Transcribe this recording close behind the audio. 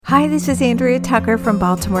Hi, this is Andrea Tucker from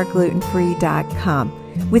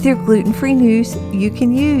BaltimoreGlutenFree.com with your gluten-free news you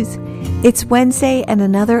can use. It's Wednesday and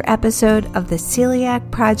another episode of the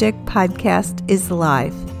Celiac Project podcast is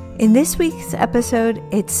live. In this week's episode,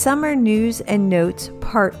 it's Summer News and Notes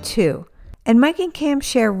Part 2. And Mike and Cam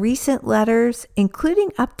share recent letters, including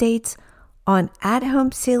updates on at-home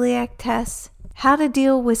celiac tests, how to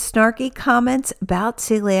deal with snarky comments about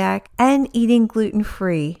celiac, and eating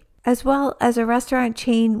gluten-free, as well as a restaurant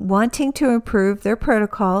chain wanting to improve their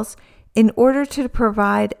protocols in order to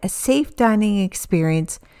provide a safe dining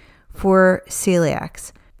experience for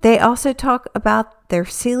celiacs. They also talk about their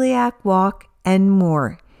celiac walk and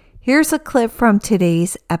more. Here's a clip from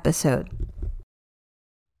today's episode.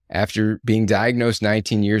 After being diagnosed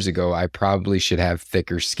 19 years ago, I probably should have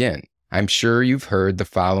thicker skin. I'm sure you've heard the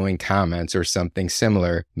following comments or something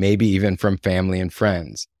similar, maybe even from family and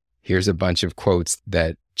friends. Here's a bunch of quotes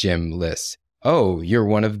that Jim lists. "Oh, you're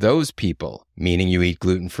one of those people," meaning you eat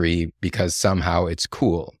gluten-free because somehow it's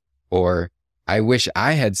cool. Or, "I wish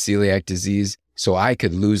I had celiac disease so I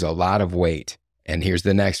could lose a lot of weight." And here's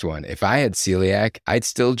the next one. "If I had celiac, I'd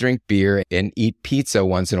still drink beer and eat pizza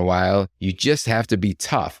once in a while. You just have to be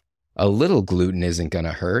tough. A little gluten isn't going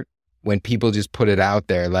to hurt." When people just put it out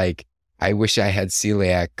there like, "I wish I had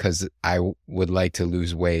celiac because I would like to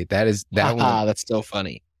lose weight." That one. That's so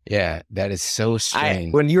funny. Yeah, that is so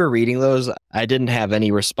strange. When you were reading those, I didn't have any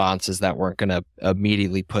responses that weren't going to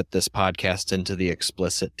immediately put this podcast into the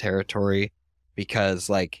explicit territory because,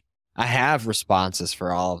 I have responses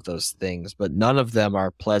for all of those things, but none of them are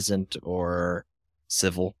pleasant or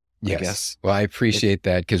civil, Yes. I guess. Well, I appreciate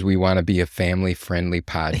that because we want to be a family-friendly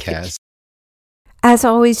podcast. As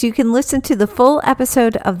always, you can listen to the full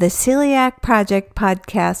episode of the Celiac Project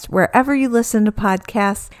podcast wherever you listen to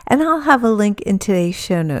podcasts, and I'll have a link in today's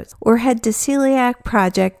show notes, or head to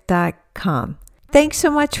celiacproject.com. Thanks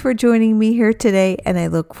so much for joining me here today, and I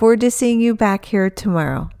look forward to seeing you back here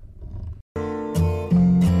tomorrow.